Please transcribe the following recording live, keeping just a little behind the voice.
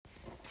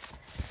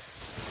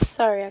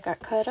Sorry, I got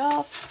cut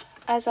off.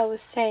 As I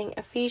was saying,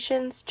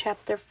 Ephesians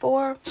chapter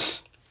 4,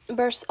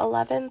 verse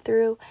 11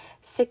 through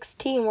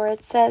 16, where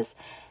it says,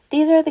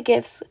 "These are the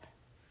gifts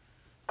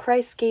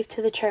Christ gave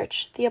to the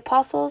church: the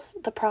apostles,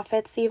 the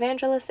prophets, the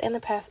evangelists, and the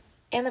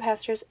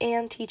pastors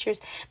and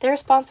teachers. Their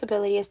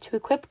responsibility is to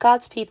equip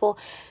God's people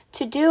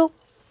to do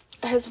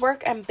his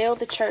work and build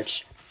the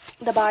church,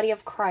 the body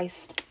of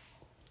Christ.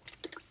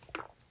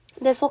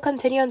 This will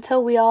continue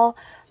until we all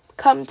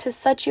come to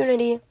such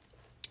unity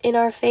in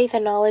our faith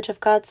and knowledge of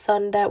God's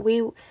Son that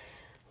we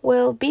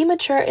will be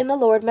mature in the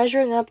Lord,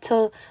 measuring up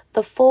to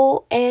the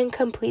full and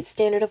complete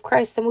standard of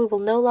Christ. Then we will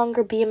no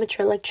longer be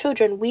immature like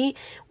children. We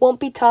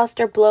won't be tossed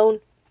or blown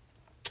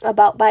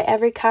about by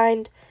every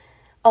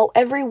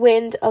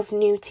wind of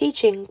new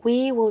teaching.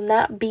 We will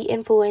not be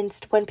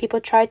influenced when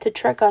people try to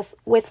trick us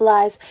with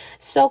lies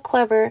so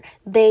clever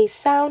they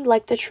sound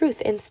like the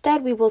truth.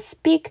 Instead, we will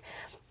speak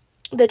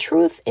the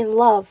truth in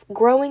love,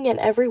 growing in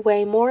every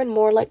way more and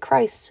more like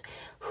Christ,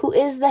 who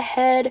is the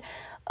head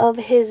of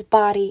his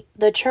body,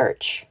 the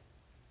church.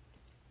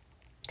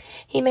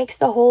 He makes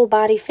the whole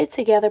body fit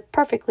together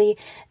perfectly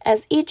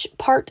as each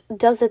part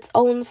does its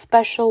own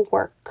special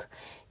work.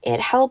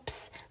 It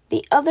helps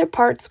the other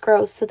parts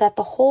grow so that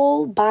the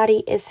whole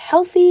body is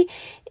healthy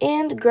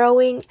and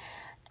growing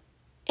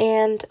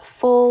and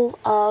full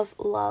of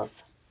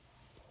love."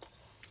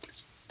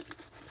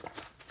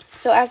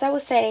 So as I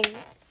was saying,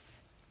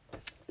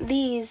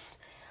 these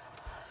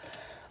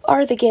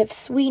are the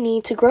gifts we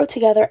need to grow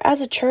together as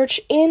a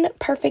church in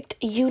perfect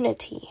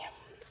unity.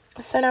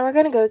 So now we're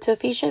going to go to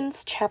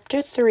Ephesians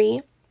chapter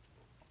 3,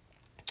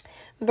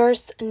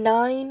 verse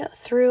 9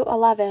 through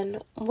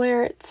 11,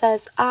 where it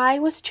says, "I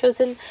was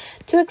chosen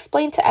to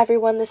explain to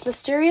everyone this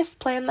mysterious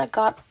plan that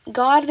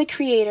God the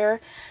Creator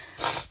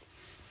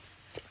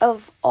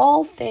of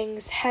all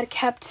things, had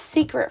kept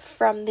secret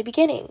from the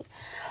beginning.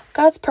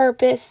 God's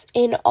purpose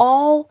in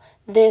all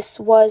this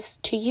was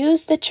to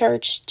use the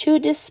church to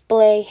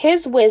display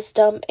his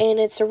wisdom in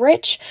its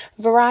rich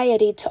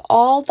variety to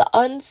all the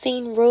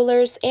unseen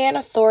rulers and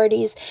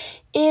authorities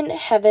in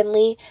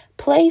heavenly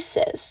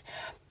places.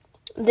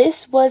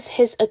 This was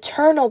his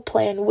eternal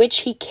plan,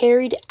 which he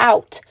carried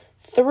out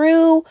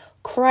through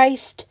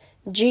Christ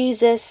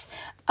Jesus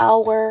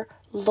our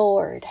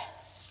Lord."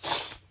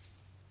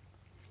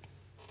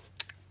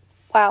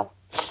 Wow.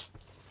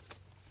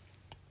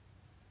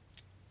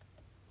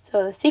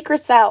 So the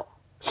secret's out.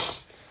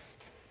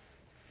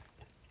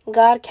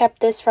 God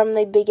kept this from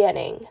the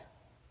beginning.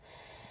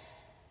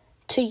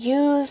 To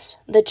use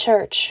the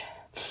church.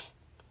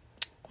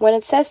 When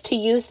it says to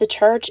use the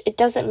church, it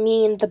doesn't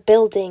mean the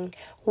building.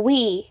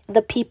 We,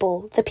 the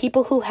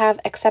people who have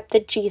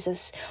accepted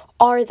Jesus,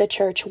 are the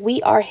church.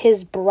 We are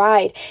his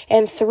bride.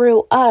 And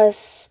through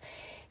us,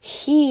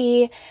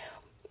 he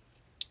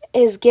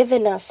is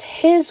giving us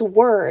his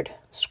word,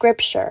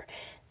 scripture,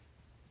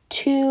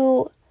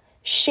 to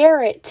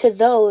share it to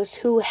those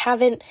who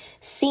haven't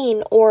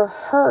seen or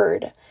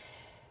heard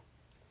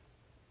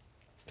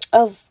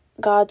of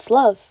God's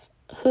love,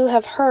 who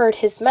have heard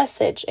his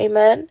message.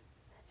 Amen.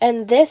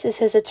 And this is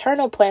his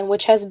eternal plan,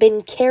 which has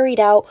been carried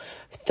out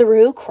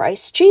through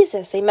Christ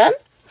Jesus. Amen.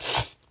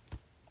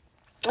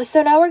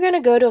 So now we're going to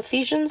go to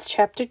Ephesians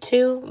chapter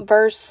 2,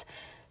 verse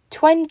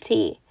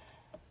 20.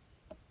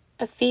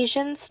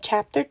 Ephesians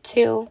chapter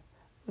 2,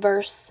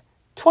 verse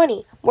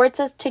 20, where it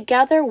says,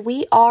 "Together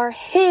we are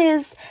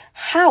his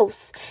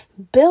house,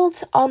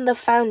 built on the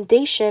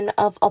foundation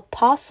of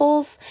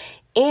apostles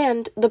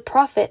and the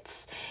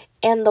prophets,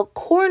 and the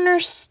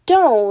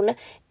cornerstone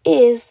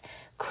is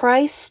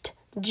Christ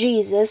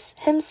Jesus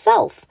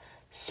himself."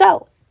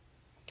 So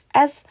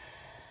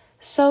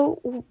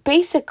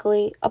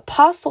basically,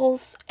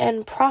 apostles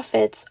and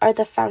prophets are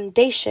the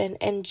foundation,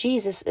 and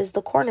Jesus is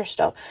the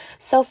cornerstone.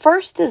 So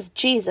first is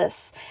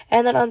Jesus,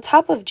 and then on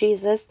top of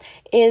Jesus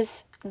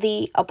is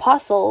the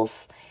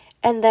apostles,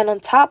 and then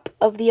on top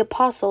of the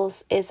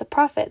apostles is the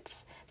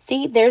prophets.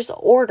 See, there's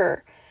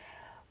order.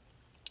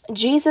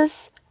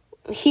 Jesus,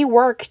 he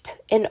worked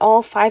in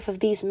all 5 of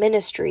these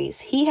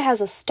ministries. He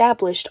has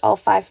established all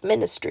 5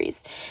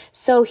 ministries.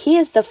 So he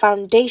is the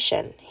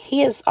foundation.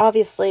 He is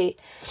obviously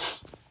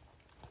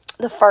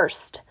the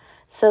first.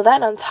 So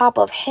then on top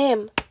of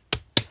him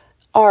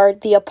are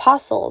the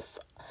apostles.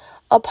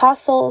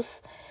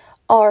 Apostles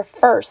are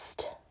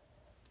first.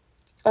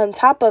 On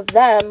top of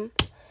them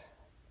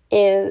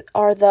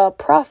are the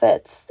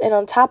prophets. And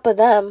on top of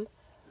them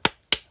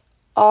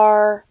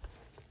are,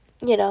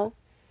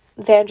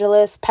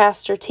 evangelist,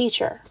 pastor,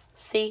 teacher.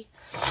 See?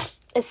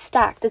 It's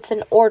stacked. It's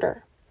in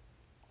order.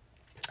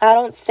 I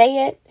don't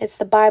say it. It's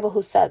the Bible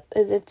who says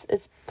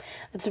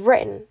it's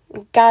written.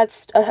 God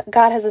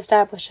has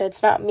established it.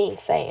 It's not me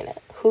saying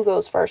it. Who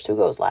goes first? Who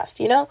goes last?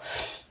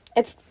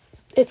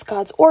 It's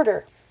God's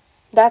order.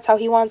 That's how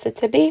he wants it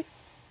to be.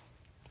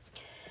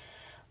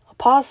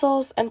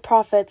 Apostles and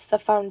prophets, the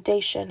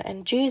foundation,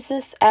 and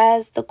Jesus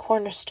as the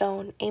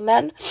cornerstone.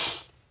 Amen.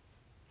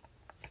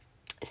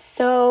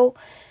 So,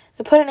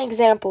 to put an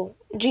example,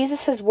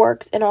 Jesus has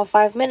worked in all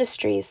 5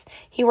 ministries.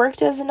 He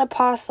worked as an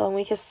apostle, and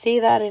we can see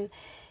that in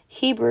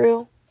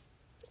Hebrews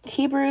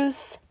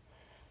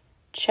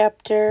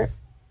chapter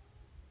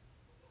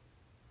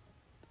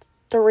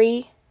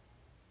 3,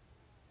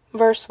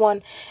 verse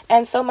 1.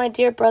 And so, my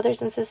dear brothers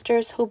and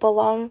sisters who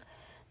belong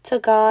to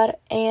God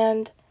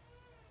and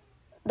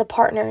the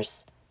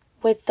partners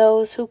with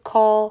those who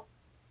called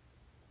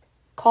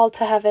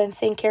to heaven,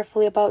 think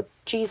carefully about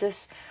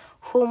Jesus,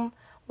 whom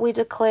we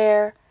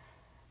declare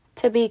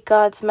to be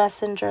God's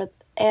messenger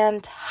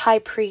and high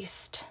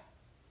priest,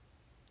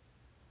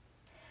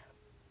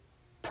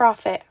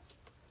 prophet.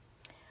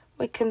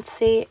 We can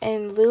see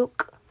in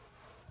Luke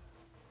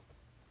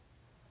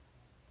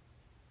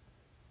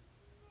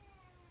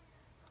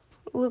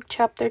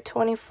chapter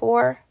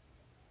 24,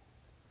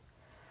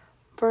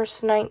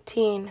 verse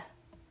 19.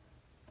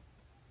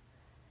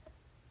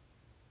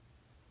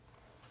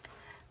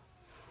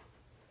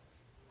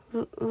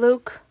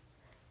 Luke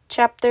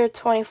chapter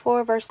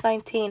 24, verse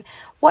 19.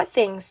 What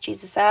things?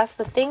 Jesus asked.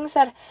 The things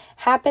that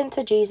happened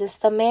to Jesus,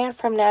 the man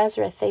from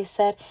Nazareth, they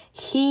said.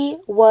 He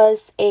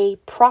was a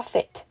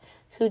prophet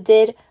who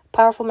did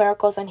powerful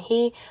miracles, and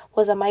he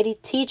was a mighty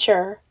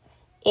teacher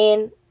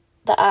in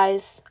the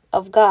eyes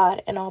of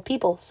God and all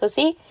people. So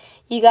see,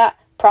 you got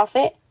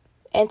prophet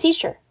and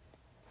teacher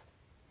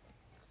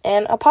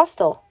and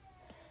apostle.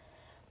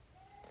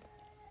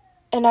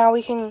 And now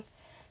we can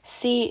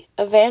see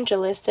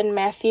evangelist in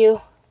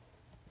Matthew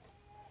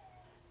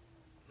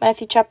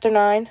chapter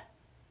 9,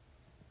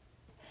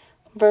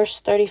 verse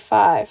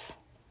 35.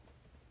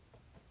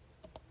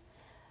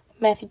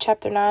 Matthew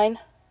chapter 9,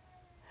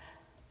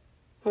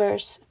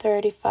 verse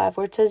 35,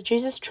 where it says,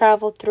 Jesus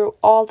traveled through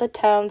all the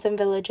towns and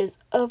villages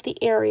of the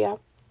area,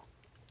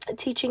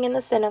 teaching in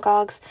the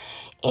synagogues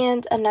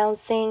and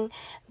announcing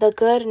the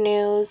good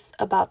news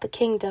about the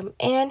kingdom,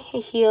 and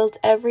he healed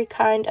every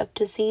kind of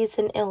disease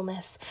and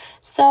illness.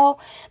 So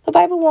the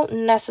Bible won't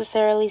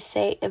necessarily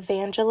say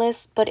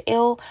evangelist, but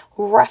it'll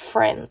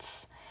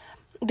reference,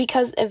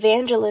 because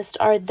evangelists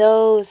are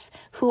those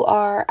who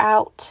are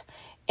out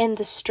in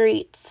the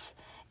streets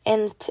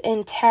and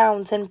in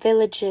towns and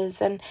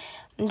villages, and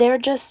they're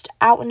just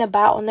out and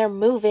about, and they're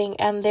moving,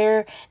 and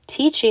they're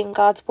teaching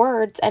God's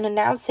words and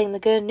announcing the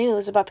good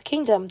news about the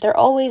kingdom. They're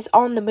always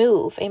on the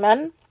move.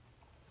 Amen.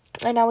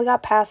 And now we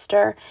got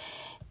pastor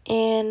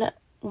in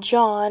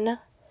John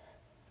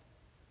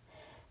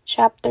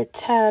chapter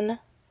 10,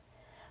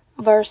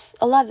 verse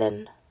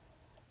 11.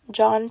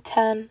 John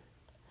 10,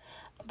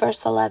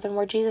 verse 11,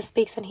 where Jesus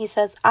speaks and he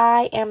says,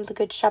 I am the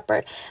good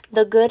shepherd.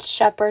 The good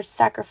shepherd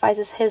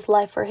sacrifices his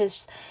life for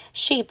his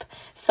sheep.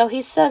 So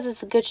he says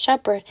it's a good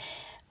shepherd.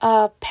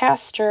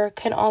 Pastor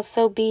can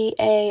also be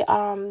a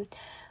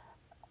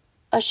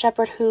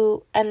shepherd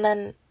who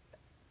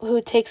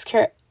takes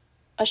care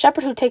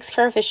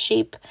of his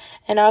sheep.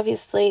 And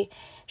obviously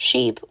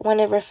sheep, when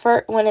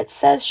it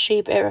says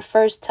sheep, it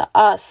refers to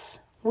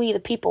us, we the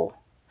people.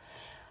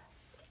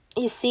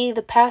 You see,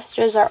 the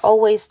pastors are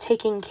always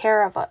taking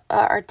care of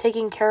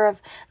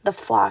the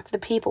flock, the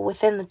people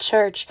within the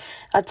church,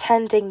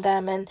 attending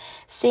them and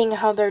seeing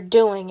how they're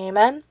doing.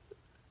 Amen.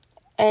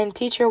 And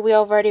teacher, we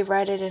already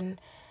read it in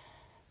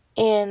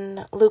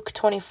Luke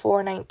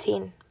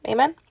 24:19.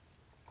 Amen.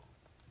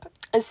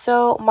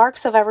 So,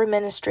 marks of every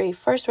ministry.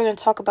 First, we're going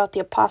to talk about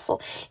the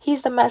apostle.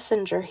 He's the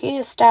messenger. He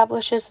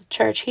establishes the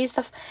church. He is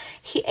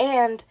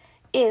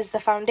the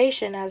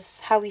foundation,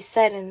 as how we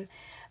said in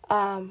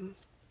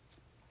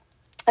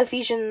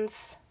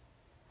Ephesians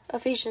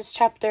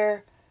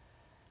chapter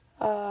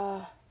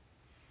 2,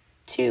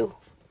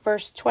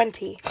 verse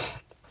 20.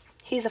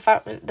 He's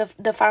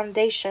the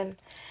foundation.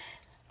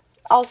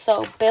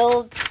 Also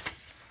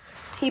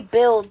he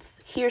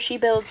or she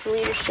builds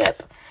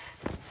leadership.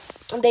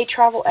 They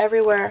travel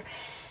everywhere.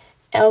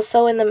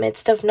 Also, in the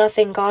midst of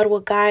nothing, God will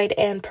guide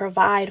and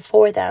provide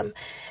for them.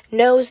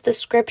 Knows the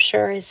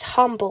scripture, is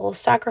humble,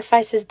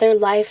 sacrifices their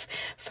life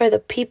for the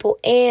people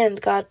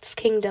and God's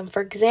kingdom.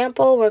 For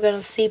example, we're going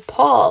to see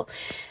Paul.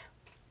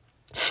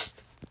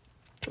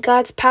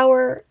 God's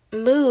power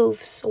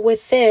moves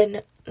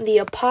within the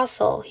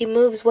apostle. He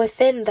moves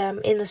within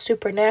them in the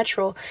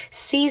supernatural,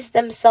 sees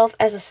themselves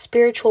as a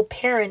spiritual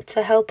parent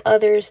to help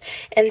others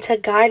and to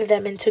guide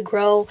them and to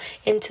grow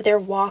into their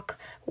walk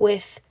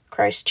with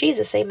Christ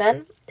Jesus.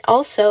 Amen.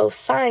 Also,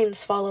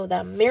 signs follow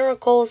them,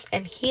 miracles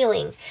and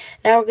healing.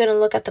 Now we're going to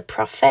look at the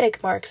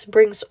prophetic marks.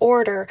 Brings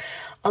order,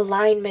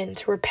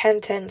 alignment,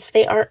 repentance.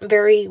 They aren't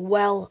very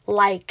well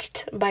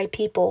liked by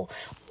people.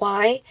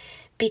 Why?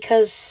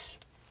 Because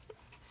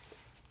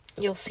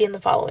you'll see in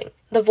the following.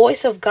 The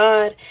voice of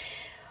God,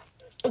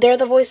 they're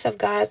the voice of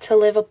God to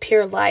live a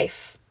pure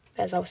life.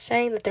 As I was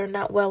saying, that they're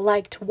not well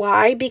liked.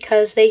 Why?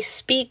 Because they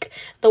speak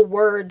the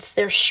words.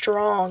 They're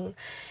strong.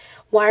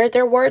 Why are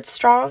their words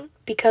strong?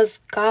 Because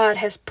God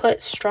has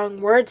put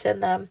strong words in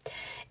them.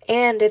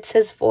 And it's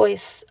his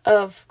voice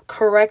of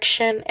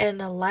correction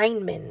and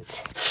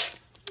alignment.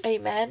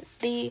 Amen.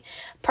 The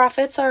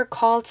prophets are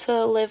called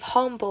to live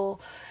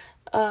humble,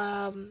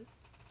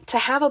 to to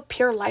have a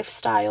pure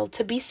lifestyle,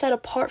 to be set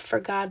apart for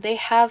God. They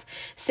have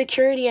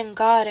security in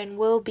God and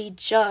will be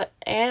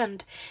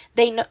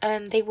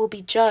they will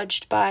be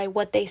judged by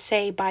what they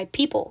say by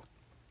people.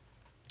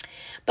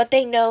 But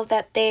they know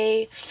that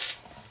they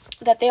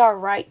are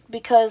right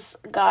because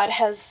God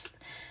has,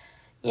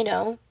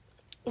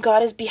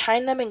 God is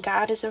behind them and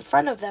God is in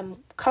front of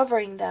them,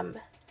 covering them.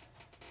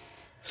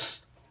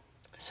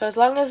 So as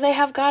long as they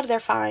have God,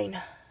 they're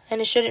fine. And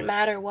it shouldn't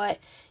matter what,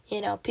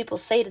 people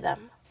say to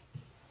them.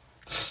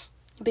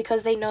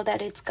 Because they know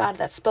that it's God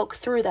that spoke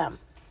through them.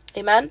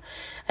 Amen?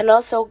 And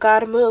also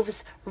God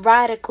moves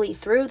radically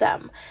through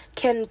them.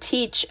 Can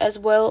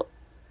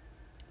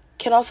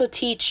also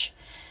teach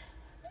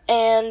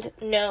and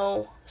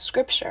know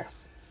scripture.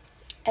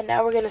 And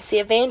now we're going to see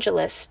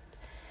evangelists.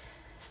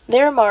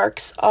 Their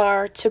marks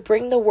are to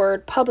bring the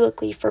word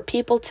publicly for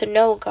people to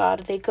know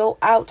God. They go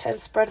out and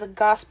spread the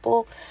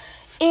gospel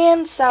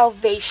and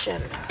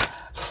salvation.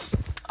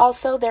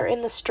 Also, they're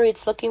in the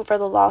streets looking for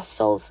the lost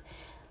souls.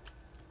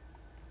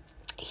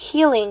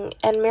 Healing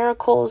and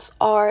miracles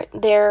are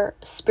their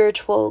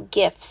spiritual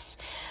gifts.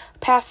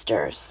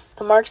 Pastors,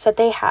 the marks that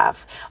they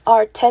have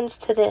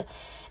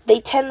they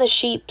tend the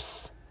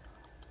sheeps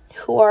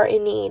who are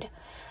in need,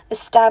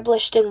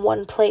 established in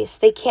one place.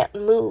 They can't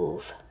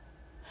move.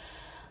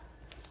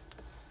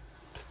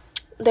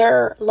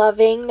 They're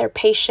loving, they're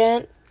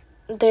patient,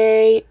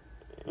 they're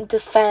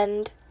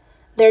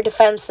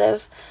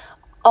defensive,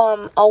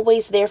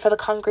 always there for the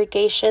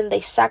congregation.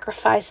 They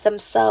sacrifice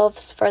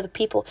themselves for the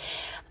people.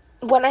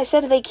 When I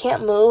said they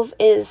can't move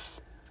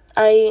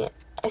I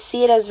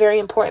see it as very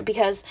important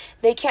because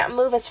they can't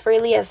move as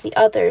freely as the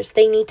others.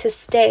 They need to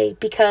stay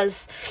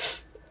because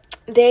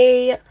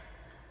they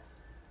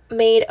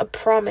made a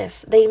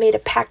promise. They made a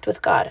pact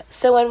with God.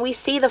 So when we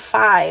see the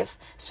 5,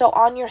 so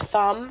on your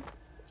thumb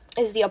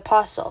is the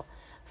apostle.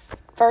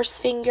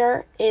 First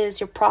finger is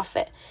your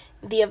prophet.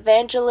 The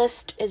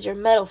evangelist is your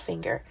middle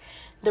finger.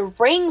 The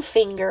ring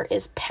finger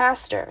is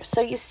pastor.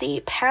 So you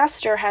see,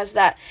 pastor has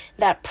that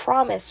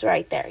promise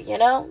right there,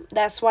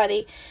 That's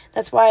why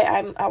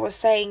I was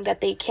saying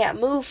that they can't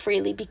move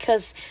freely,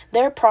 because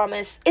their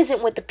promise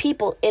isn't with the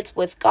people, it's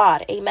with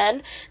God.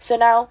 Amen. So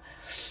now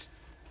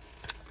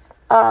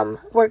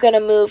we're going to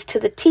move to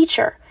the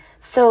teacher.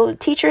 So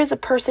teacher is a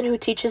person who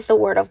teaches the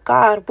word of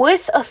God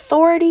with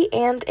authority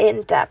and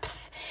in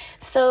depth.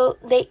 So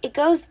it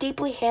goes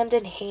deeply hand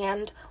in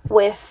hand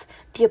with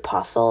the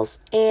apostles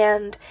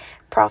and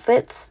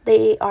prophets.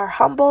 They are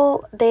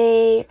humble.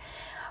 Their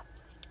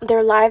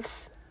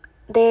lives,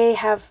 they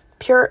have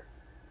pure.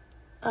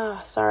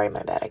 Sorry,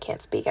 my bad. I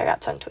can't speak. I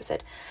got tongue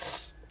twisted.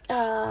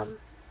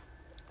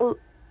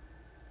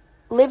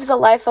 Lives a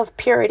life of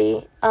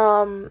purity.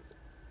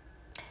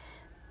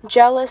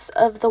 Jealous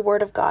of the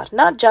word of God,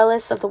 not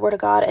jealous of the word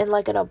of God in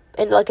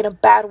a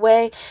bad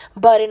way,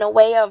 but in a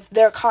way of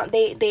they're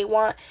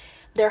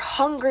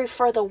hungry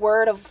for the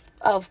word of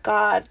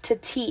God to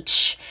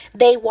teach.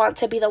 They want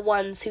to be the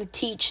ones who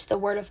teach the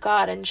word of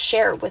God and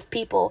share it with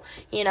people,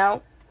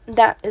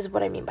 That is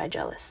what I mean by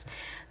jealous.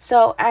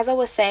 So as I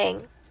was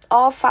saying,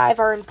 all 5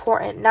 are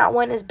important. Not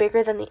one is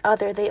bigger than the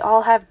other. They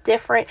all have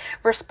different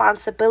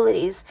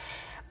responsibilities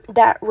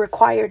that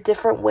require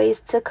different ways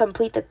to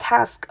complete the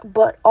task,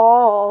 but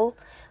all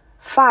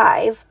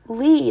 5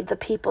 lead the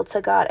people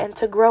to God and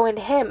to grow in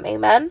Him.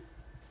 Amen.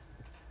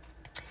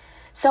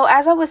 So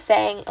as I was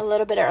saying a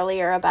little bit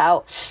earlier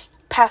about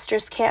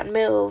pastors can't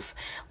move,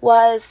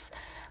 was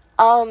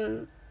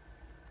as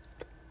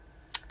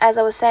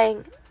I was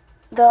saying,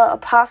 the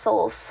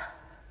apostles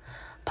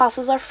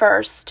are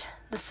first,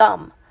 the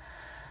thumb.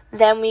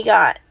 Then we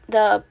got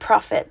the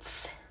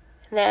prophets,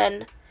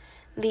 then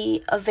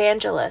the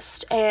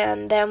evangelist,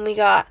 and then we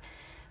got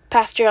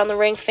pastor on the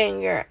ring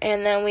finger,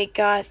 and then we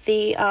got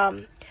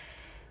the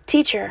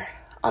teacher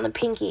on the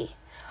pinky.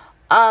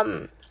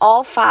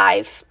 All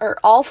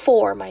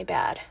 4, my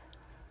bad.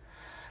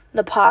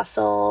 The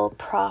apostle,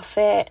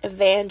 prophet,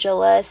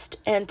 evangelist,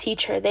 and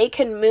teacher, they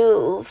can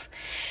move.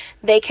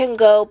 They can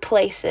go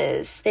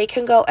places. They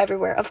can go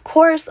everywhere. Of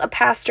course, a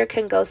pastor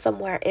can go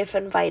somewhere if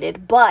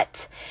invited,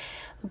 but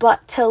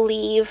to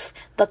leave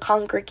the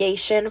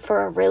congregation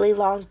for a really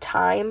long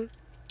time,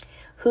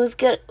 who's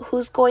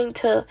going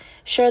to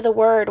share the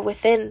word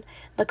within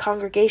the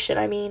congregation?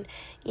 I mean,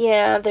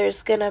 yeah,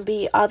 there's going to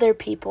be other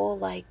people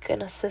like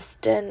an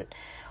assistant,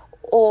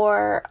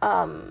 or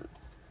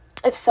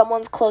if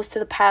someone's close to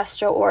the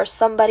pastor or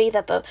somebody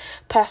that the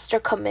pastor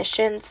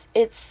commissions,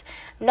 it's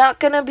not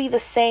going to be the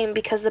same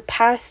because the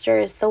pastor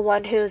is the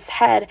one who's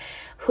head,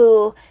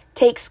 who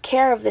takes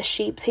care of the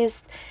sheep.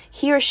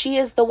 He or she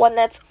is the one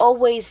that's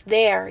always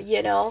there,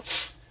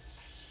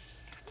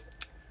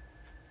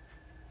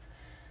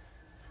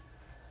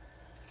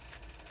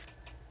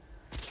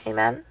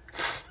 Amen.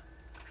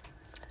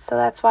 So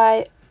that's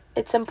why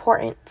it's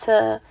important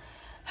to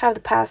have the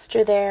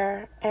pastor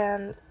there,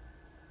 and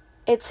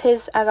it's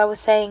his, as I was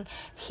saying,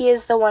 he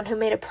is the one who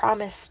made a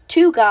promise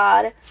to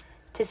God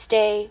to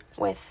stay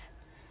with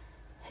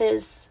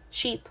his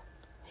sheep,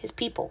 his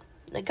people,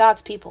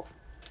 God's people.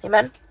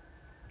 Amen.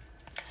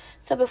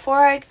 So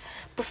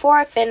before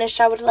I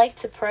finish, I would like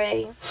to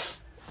pray.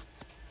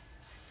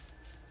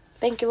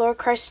 Thank you, Lord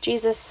Christ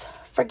Jesus,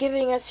 for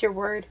giving us your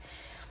word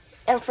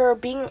and for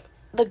being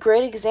the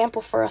great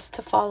example for us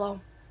to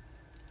follow.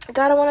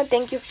 God, I want to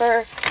thank you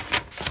for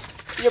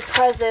your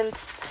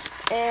presence,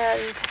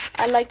 and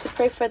I'd like to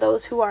pray for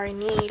those who are in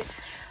need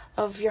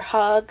of your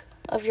hug,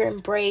 of your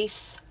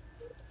embrace,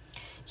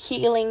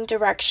 healing,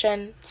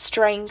 direction,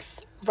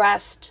 strength,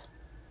 rest,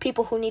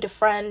 people who need a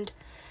friend,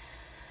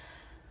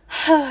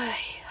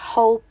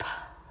 hope,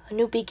 a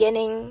new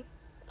beginning,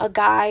 a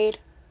guide,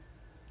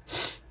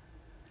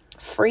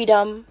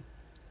 freedom,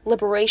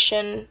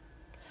 liberation,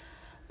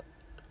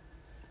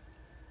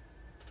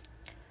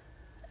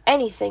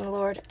 anything,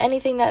 Lord,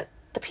 anything that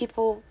the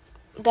people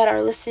that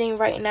are listening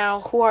right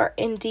now who are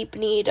in deep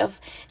need of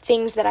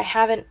things that I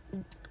haven't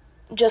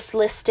just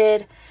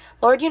listed.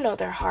 Lord, you know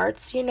their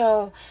hearts. You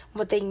know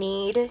what they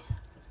need.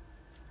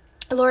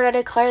 Lord, I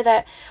declare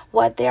that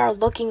what they are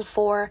looking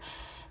for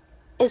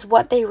is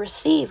what they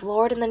receive,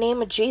 Lord, in the name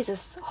of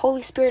Jesus.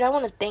 Holy Spirit, I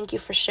want to thank you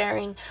for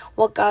sharing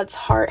what God's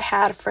heart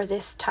had for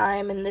this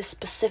time in this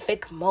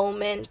specific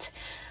moment.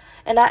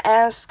 And I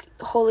ask,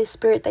 Holy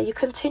Spirit, that you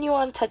continue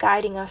on to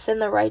guiding us in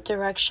the right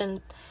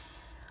direction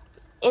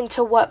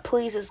into what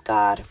pleases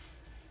God.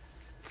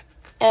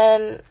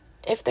 And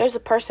if there's a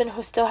person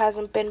who still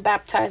hasn't been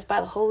baptized by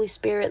the Holy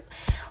Spirit,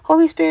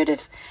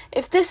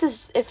 if this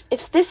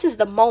is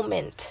the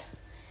moment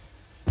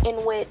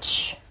in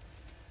which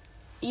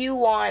you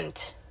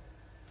want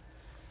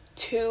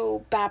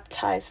to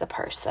baptize the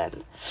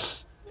person,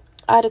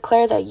 I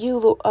declare that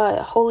you,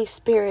 Holy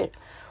Spirit,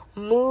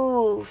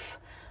 move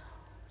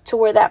to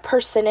where that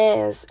person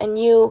is, and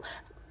you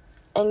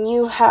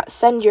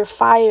send your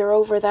fire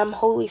over them,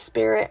 Holy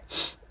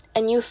Spirit,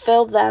 and you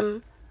fill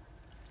them,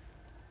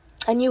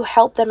 and you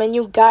help them, and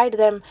you guide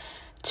them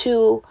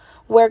to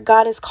where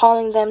God is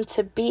calling them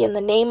to be. In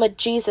the name of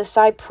Jesus,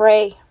 I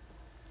pray.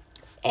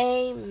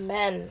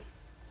 Amen.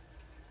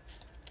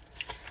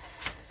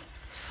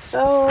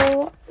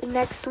 So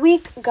next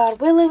week, God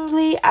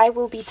willingly, I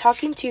will be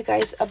talking to you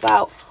guys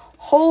about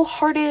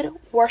wholehearted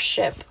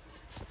worship.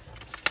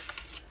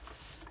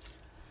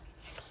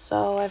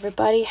 So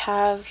everybody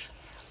have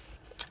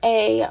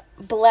a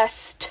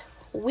blessed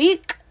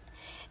week,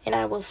 and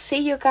I will see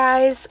you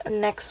guys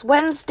next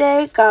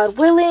Wednesday, God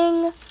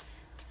willing.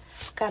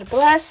 God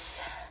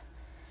bless,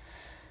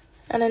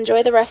 and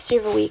enjoy the rest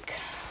of your week.